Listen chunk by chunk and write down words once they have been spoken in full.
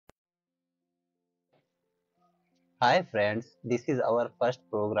Hi friends, this is our first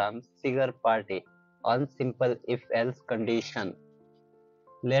program, cigarparty, on simple if-else condition.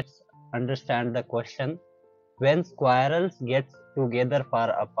 Let's understand the question. When squirrels get together for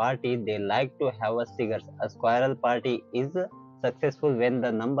a party, they like to have a cigars. A squirrel party is successful when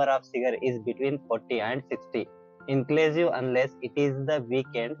the number of cigars is between 40 and 60, inclusive unless it is the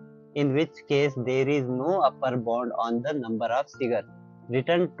weekend, in which case there is no upper bound on the number of cigars.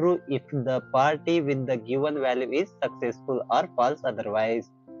 Return true if the party with the given value is successful or false otherwise.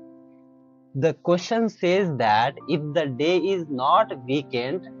 The question says that if the day is not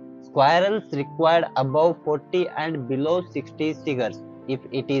weekend, squirrels required above 40 and below 60 cigars. If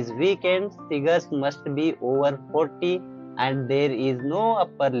it is weekend, cigars must be over 40 and there is no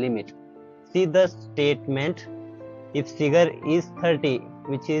upper limit. See the statement. If cigar is 30,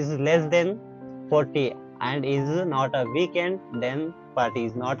 which is less than 40 and is not a weekend, then party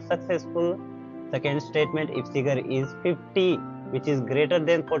is not successful. Second statement, if cigar is 50, which is greater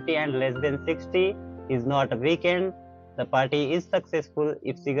than 40 and less than 60, is not a weekend, the party is successful.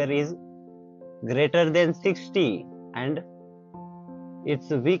 If cigar is greater than 60 and it's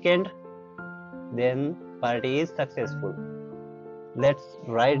a weekend, then party is successful. Let's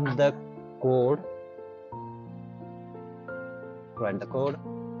write the code. Write the code.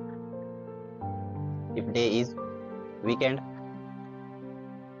 If day is weekend,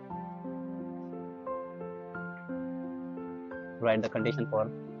 write the condition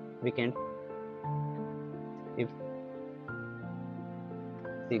for weekend. If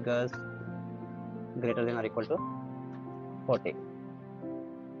cigars greater than or equal to 40,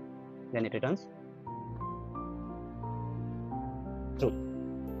 then it returns true.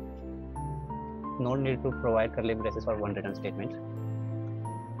 No need to provide curly braces for one return statement.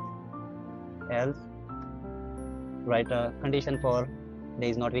 Else, write a condition for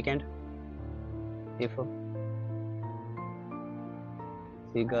day is not weekend. If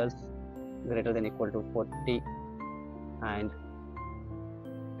cigars greater than equal to 40 and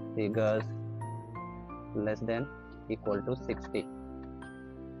cigars less than equal to 60,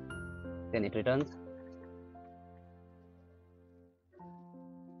 then it returns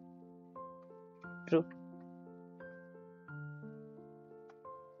true.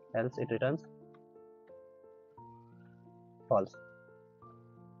 Else it returns false.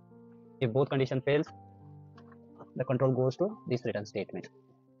 If both condition fails, the control goes to this return statement.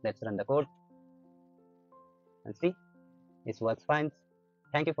 Let's run the code and see this works fine.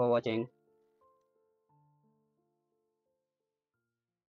 Thank you for watching.